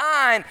yellow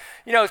sign,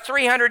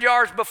 300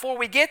 yards before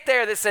we get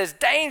there that says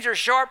danger,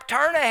 sharp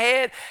turn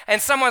ahead,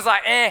 and someone's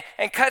like, and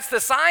cuts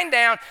the sign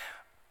down,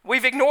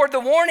 we've ignored the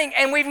warning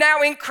and we've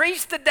now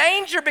increased the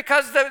danger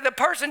because the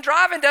person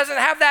driving doesn't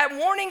have that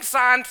warning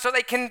sign so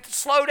they can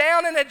slow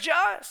down and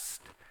adjust.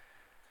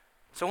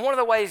 So one of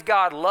the ways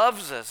God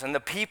loves us and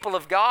the people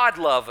of God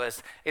love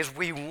us is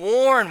we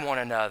warn one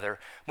another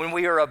when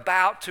we are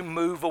about to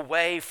move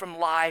away from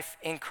life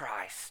in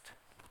Christ.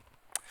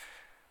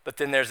 But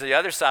then there's the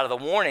other side of the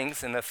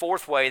warnings, and the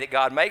fourth way that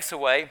God makes a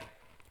way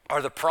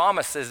are the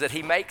promises that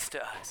he makes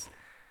to us.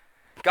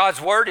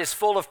 God's word is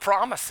full of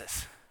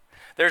promises.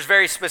 There's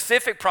very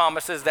specific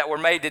promises that were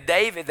made to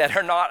David that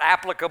are not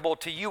applicable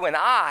to you and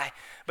I,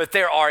 but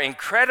there are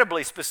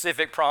incredibly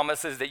specific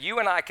promises that you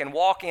and I can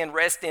walk in,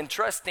 rest in,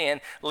 trust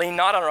in, lean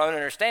not on our own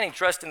understanding,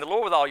 trust in the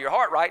Lord with all your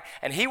heart, right?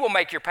 And he will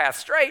make your path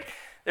straight.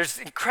 There's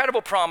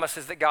incredible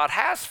promises that God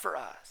has for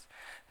us.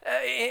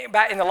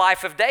 In the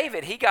life of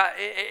David, he got,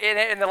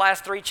 in the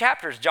last 3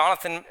 chapters,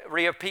 Jonathan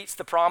repeats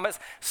the promise,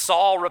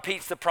 Saul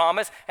repeats the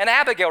promise, and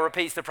Abigail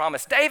repeats the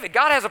promise. David,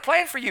 God has a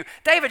plan for you.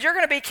 David, you're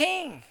going to be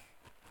king.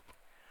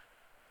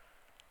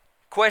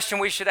 Question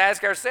we should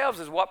ask ourselves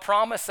is, what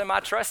promise am I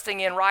trusting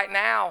in right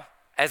now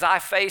as I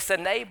face a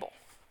Nabal?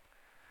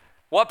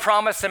 What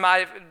promise am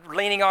I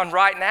leaning on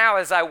right now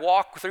as I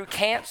walk through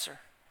cancer?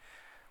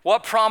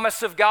 What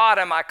promise of God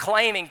am I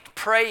claiming,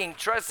 praying,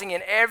 trusting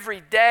in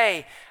every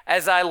day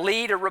as I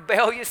lead a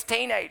rebellious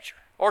teenager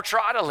or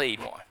try to lead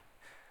one?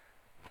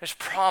 There's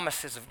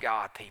promises of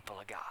God, people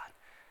of God.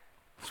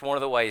 It's one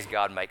of the ways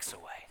God makes a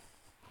way.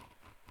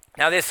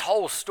 Now, this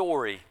whole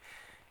story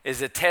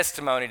is a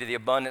testimony to the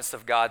abundance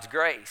of God's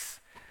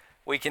grace.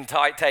 We can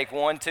take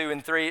 1, 2,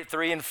 and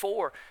 3, and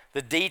 4,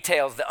 the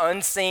details, the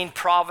unseen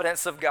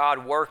providence of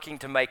God working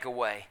to make a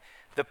way.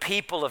 The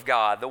people of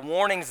God, the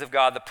warnings of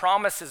God, the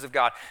promises of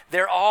God,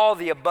 they're all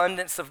the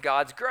abundance of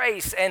God's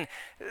grace. And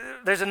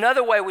there's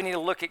another way we need to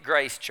look at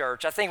grace,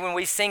 church. I think when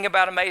we sing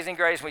about amazing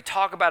grace, when we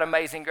talk about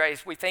amazing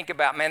grace, we think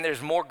about, man,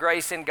 there's more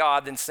grace in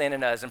God than sin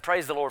in us. And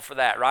praise the Lord for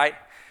that, right?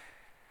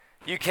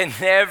 You can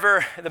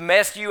never, the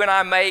mess you and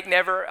I make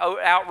never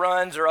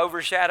outruns or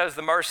overshadows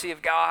the mercy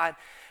of God.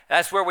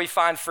 That's where we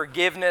find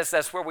forgiveness.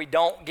 That's where we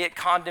don't get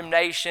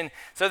condemnation.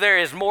 So there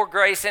is more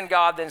grace in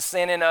God than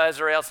sin in us,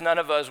 or else none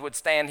of us would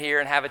stand here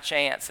and have a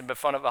chance in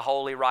front of a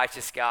holy,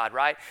 righteous God,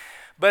 right?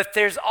 But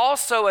there's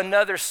also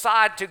another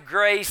side to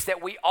grace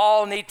that we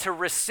all need to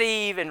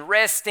receive and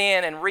rest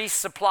in and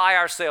resupply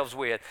ourselves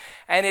with.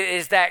 And it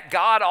is that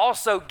God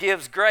also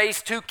gives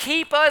grace to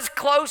keep us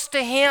close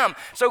to Him.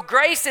 So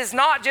grace is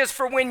not just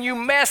for when you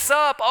mess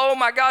up. Oh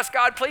my gosh,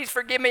 God, please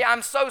forgive me.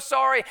 I'm so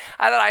sorry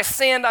that I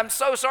sinned. I'm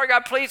so sorry,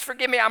 God, please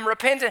forgive me. I'm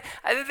repentant.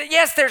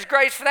 Yes, there's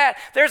grace for that.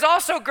 There's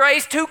also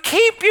grace to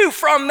keep you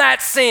from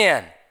that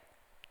sin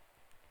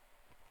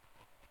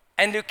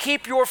and to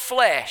keep your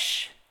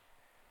flesh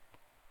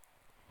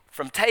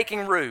from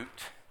taking root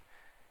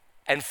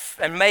and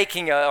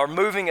making or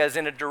moving us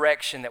in a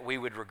direction that we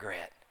would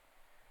regret.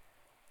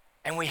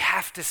 And we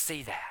have to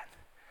see that.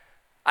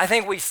 I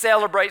think we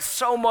celebrate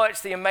so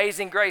much the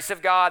amazing grace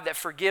of God that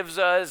forgives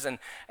us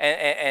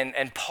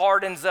and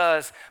pardons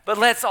us, but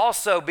let's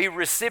also be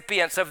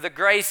recipients of the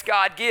grace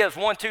God gives,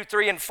 1, 2,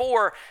 3, and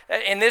 4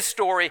 in this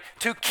story,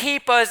 to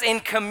keep us in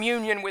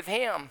communion with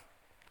Him.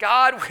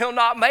 God will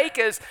not make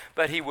us,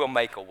 but He will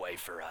make a way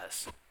for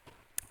us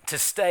to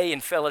stay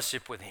in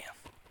fellowship with Him.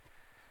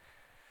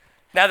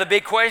 Now the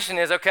big question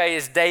is, okay,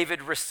 is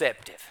David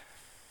receptive?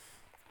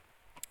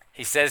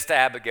 He says to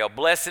Abigail,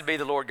 "Blessed be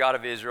the Lord God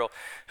of Israel,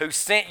 who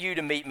sent you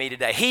to meet me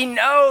today." He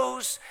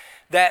knows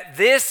that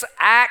this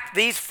act,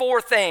 these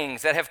 4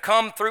 things that have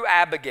come through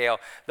Abigail,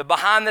 the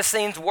behind the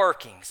scenes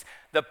workings,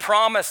 the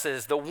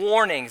promises, the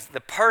warnings,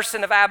 the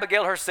person of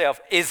Abigail herself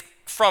is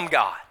from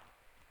God.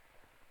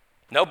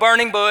 No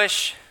burning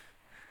bush,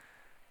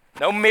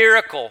 no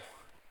miracle,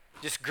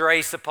 just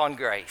grace upon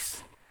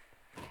grace.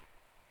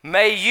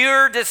 May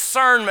your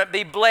discernment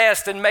be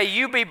blessed, and may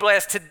you be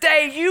blessed.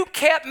 Today you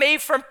kept me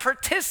from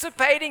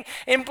participating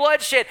in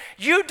bloodshed.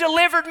 You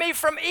delivered me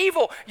from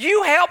evil.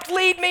 You helped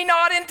lead me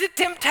not into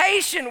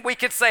temptation. We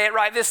could say it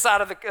right this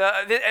side of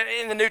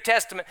in the New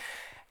Testament.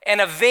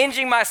 And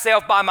avenging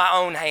myself by my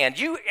own hand.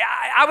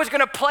 I was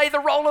going to play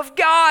the role of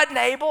God,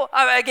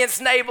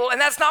 against Nabal,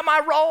 and that's not my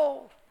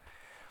role.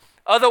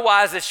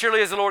 Otherwise, as surely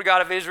as the Lord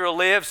God of Israel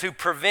lives, who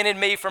prevented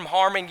me from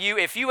harming you,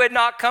 if you had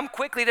not come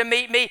quickly to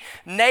meet me,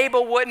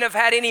 Nabal wouldn't have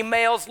had any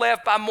males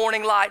left by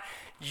morning light.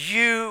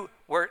 You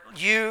were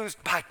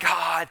used by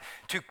God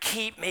to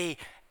keep me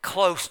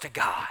close to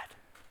God.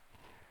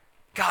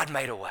 God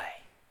made a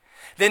way.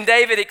 Then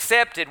David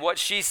accepted what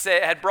she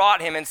had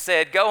brought him and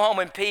said, "Go home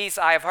in peace.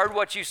 I have heard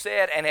what you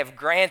said and have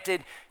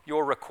granted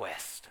your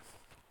request."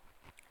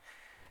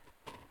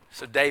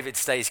 So David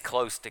stays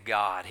close to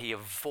God. He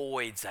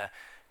avoids a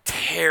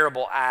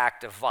terrible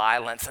act of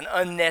violence, an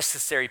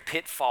unnecessary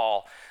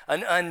pitfall,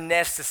 an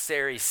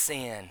unnecessary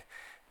sin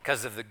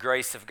because of the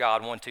grace of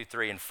God, 1, 2,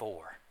 3, and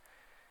 4.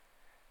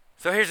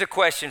 So here's a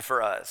question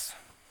for us.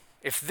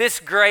 If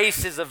this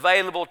grace is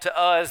available to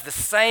us the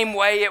same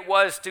way it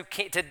was to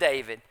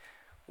David,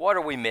 what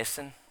are we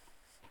missing?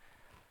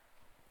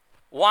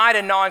 Why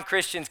do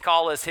non-Christians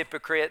call us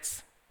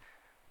hypocrites?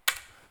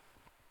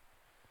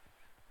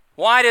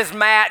 Why does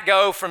Matt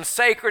go from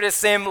sacred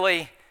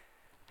assembly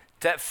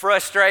to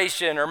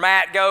frustration, or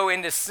Matt go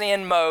into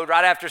sin mode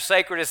right after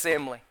sacred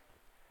assembly?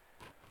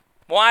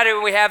 Why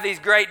do we have these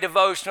great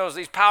devotionals,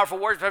 these powerful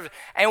words?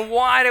 And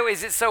why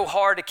is it so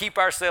hard to keep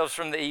ourselves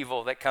from the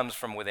evil that comes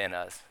from within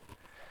us?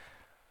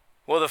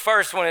 Well, the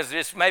first one is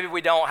just maybe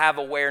we don't have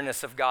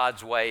awareness of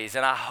God's ways.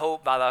 And I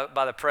hope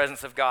by the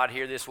presence of God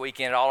here this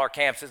weekend at all our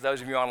campuses,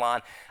 those of you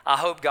online, I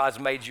hope God's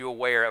made you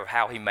aware of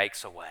how He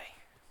makes a way.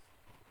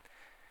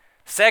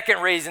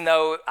 Second reason,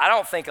 though, I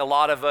don't think a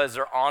lot of us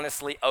are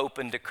honestly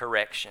open to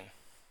correction.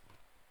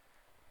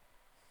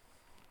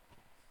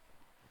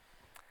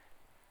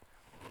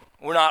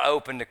 We're not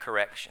open to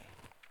correction.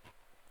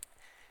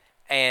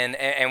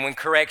 And when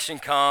correction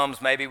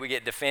comes, maybe we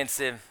get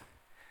defensive.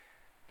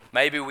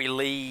 Maybe we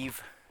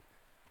leave.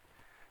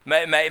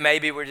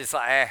 Maybe we're just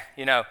like,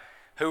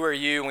 who are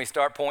you? And we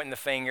start pointing the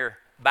finger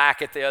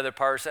back at the other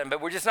person. But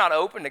we're just not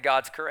open to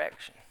God's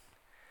correction.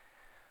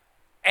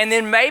 And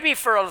then maybe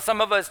for some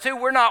of us too,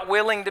 we're not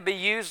willing to be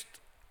used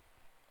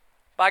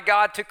by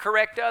God to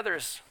correct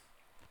others.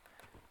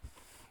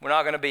 we're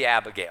not going to be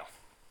Abigail.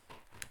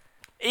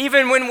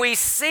 Even when we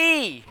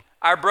see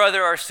our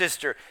brother or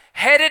sister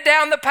headed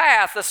down the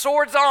path, the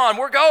sword's on,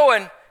 we're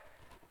going.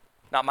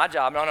 Not my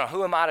job. No,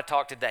 who am I to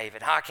talk to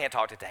David? I can't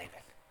talk to David.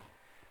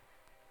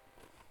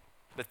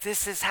 But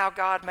this is how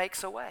God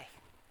makes a way.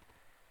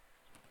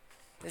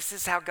 This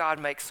is how God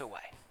makes a way.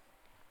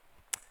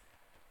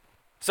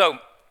 So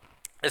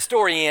the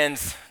story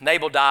ends,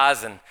 Nabal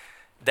dies, and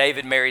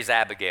David marries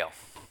Abigail.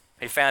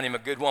 He found him a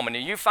good woman.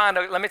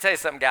 And let me tell you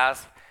something,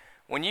 guys.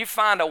 When you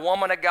find a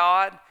woman of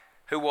God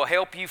who will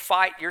help you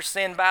fight your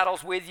sin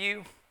battles with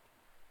you,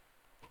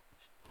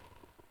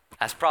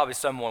 that's probably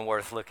someone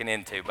worth looking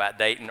into about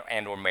dating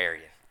and or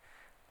marrying.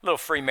 A little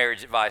free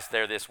marriage advice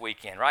there this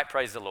weekend, right?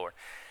 Praise the Lord.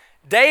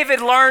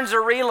 David learns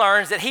or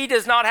relearns that he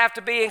does not have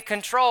to be in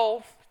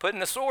control, putting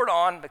the sword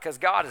on, because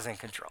God is in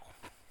control.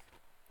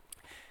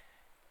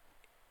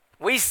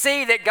 We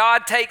see that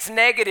God takes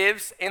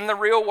negatives in the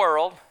real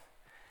world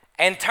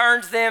and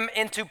turns them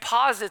into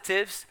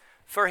positives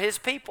for his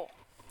people.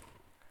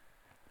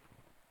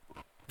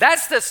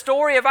 That's the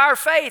story of our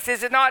faith,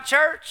 is it not,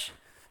 church?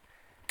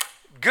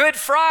 Good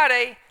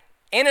Friday,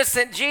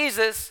 innocent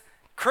Jesus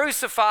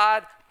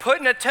crucified, put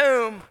in a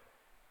tomb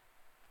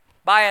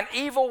by an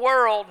evil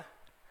world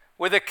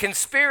with a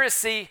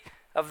conspiracy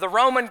of the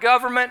Roman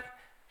government,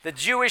 the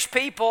Jewish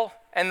people,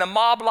 and the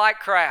mob-like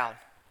crowd.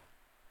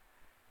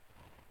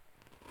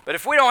 But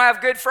if we don't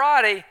have Good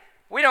Friday,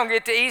 we don't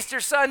get to Easter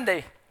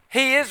Sunday.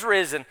 He is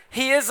risen.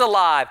 He is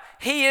alive.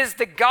 He is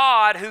the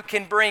God who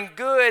can bring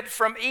good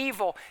from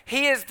evil.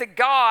 He is the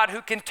God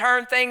who can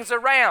turn things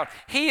around.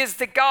 He is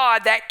the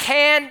God that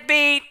can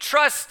be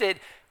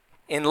trusted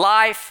in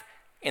life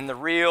in the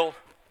real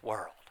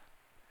world.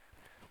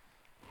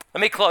 Let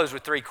me close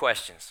with 3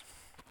 questions.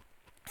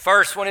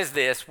 First one is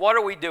this: what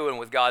are we doing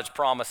with God's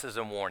promises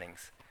and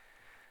warnings?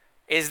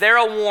 Is there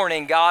a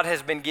warning God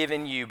has been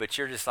giving you, but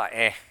you're just like,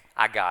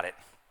 I got it.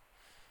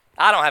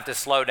 I don't have to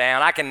slow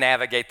down. I can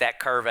navigate that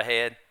curve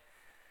ahead.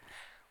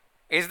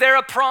 Is there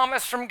a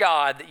promise from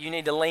God that you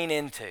need to lean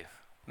into?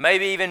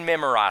 Maybe even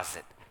memorize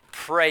it,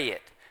 pray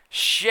it,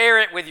 share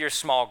it with your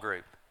small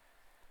group.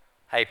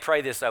 Hey,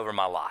 pray this over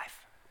my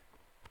life.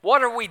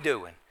 What are we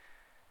doing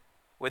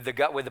with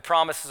the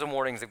promises and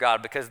warnings of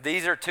God? Because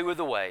these are 2 of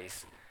the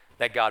ways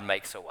that God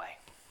makes a way.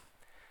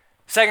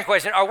 Second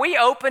question, are we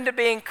open to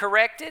being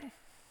corrected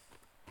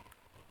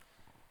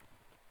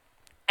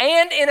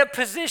and in a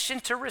position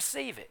to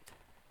receive it?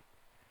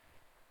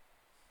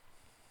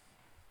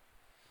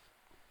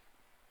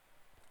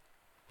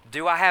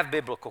 Do I have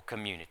biblical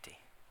community?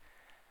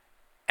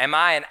 Am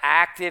I an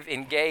active,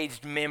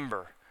 engaged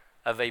member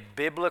of a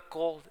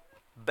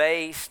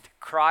biblical-based,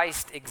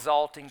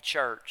 Christ-exalting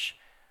church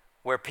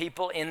where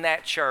people in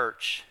that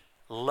church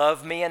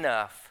love me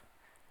enough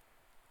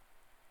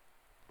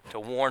to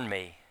warn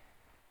me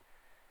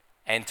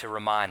and to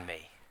remind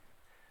me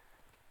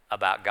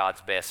about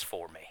God's best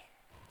for me?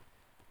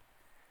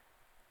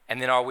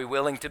 And then are we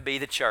willing to be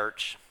the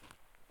church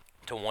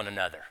to one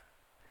another?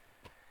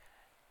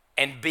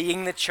 And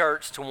being the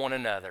church to one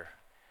another,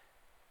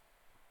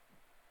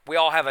 we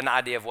all have an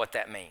idea of what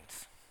that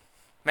means.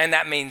 Man,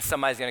 that means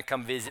somebody's going to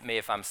come visit me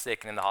if I'm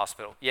sick and in the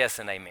hospital. Yes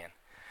and amen.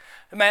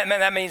 Man,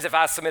 that means if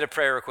I submit a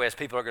prayer request,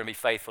 people are going to be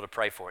faithful to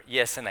pray for it.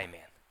 Yes and amen.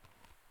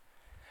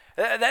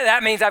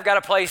 That means I've got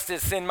a place to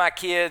send my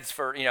kids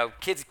for,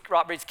 kids,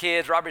 Rockbridge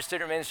Kids, Rockbridge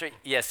Student Ministry.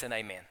 Yes and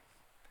amen.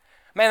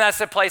 Man, that's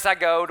the place I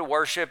go to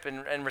worship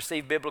and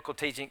receive biblical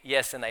teaching.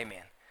 Yes and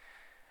amen.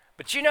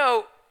 But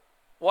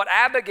what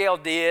Abigail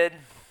did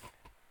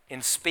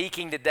in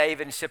speaking to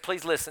David, and she said,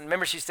 please listen.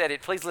 Remember, she said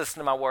it, please listen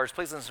to my words.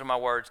 Please listen to my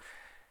words.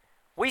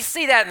 We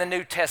see that in the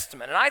New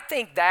Testament. And I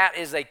think that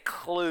is a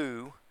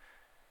clue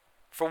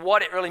for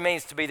what it really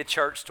means to be the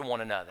church to one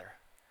another.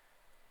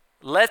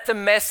 Let the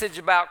message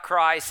about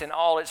Christ in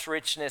all its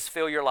richness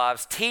fill your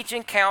lives. Teach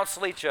and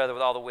counsel each other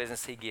with all the wisdom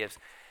he gives.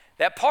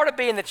 That part of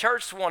being the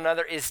church to one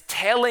another is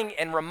telling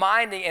and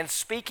reminding and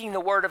speaking the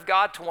word of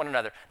God to one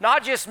another.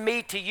 Not just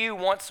me to you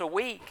once a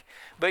week,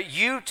 but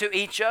you to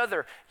each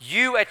other.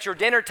 You at your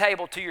dinner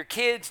table to your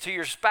kids, to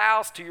your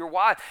spouse, to your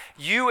wife.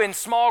 You in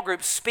small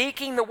groups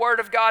speaking the word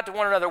of God to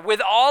one another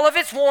with all of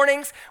its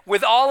warnings,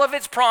 with all of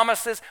its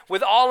promises,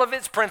 with all of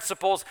its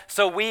principles,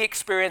 so we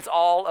experience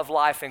all of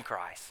life in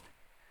Christ.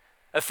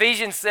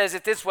 Ephesians says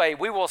it this way: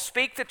 we will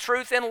speak the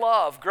truth in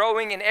love,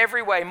 growing in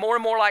every way more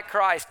and more like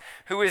Christ,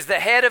 who is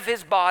the head of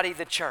his body,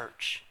 the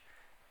church.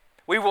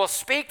 We will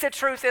speak the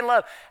truth in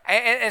love.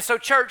 And so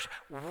church,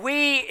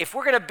 if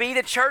we're going to be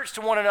the church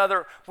to one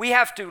another, we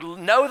have to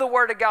know the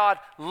word of God,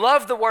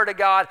 love the word of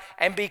God,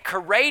 and be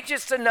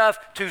courageous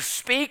enough to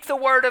speak the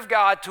word of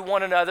God to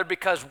one another,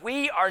 because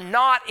we are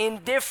not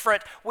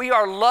indifferent. We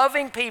are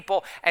loving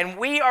people, and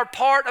we are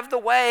part of the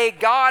way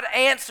God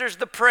answers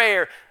the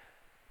prayer.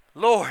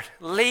 Lord,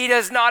 lead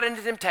us not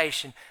into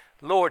temptation.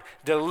 Lord,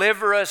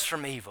 deliver us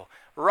from evil.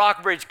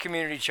 Rockbridge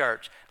Community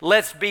Church,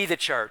 let's be the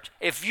church.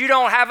 If you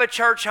don't have a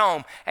church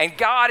home and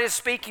God is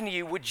speaking to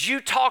you, would you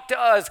talk to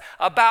us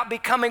about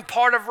becoming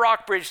part of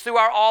Rockbridge through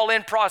our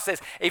all-in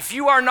process? If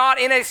you are not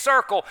in a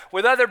circle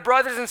with other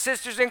brothers and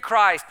sisters in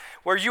Christ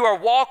where you are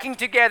walking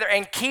together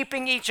and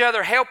keeping each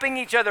other, helping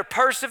each other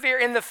persevere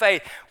in the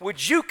faith,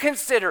 would you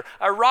consider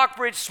a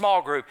Rockbridge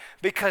small group?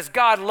 Because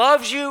God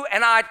loves you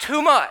and I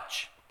too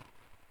much.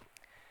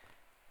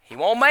 He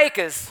won't make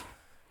us,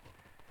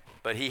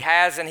 but He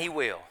has and He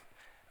will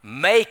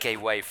make a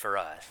way for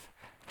us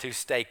to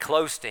stay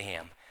close to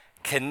Him,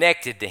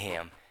 connected to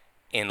Him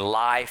in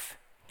life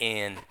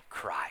in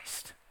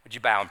Christ. Would you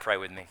bow and pray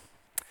with me?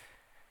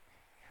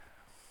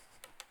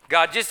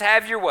 God, just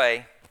have your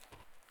way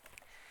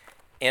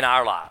in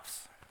our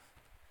lives.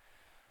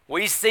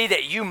 We see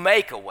that you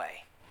make a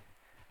way.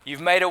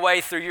 You've made a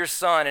way through your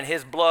Son and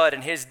His blood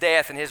and His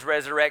death and His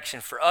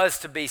resurrection for us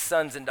to be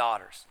sons and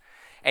daughters.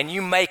 And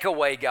you make a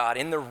way, God,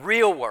 in the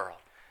real world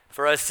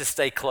for us to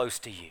stay close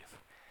to you.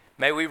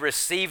 May we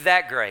receive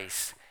that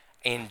grace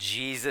in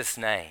Jesus'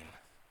 name.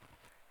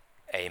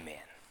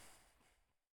 Amen.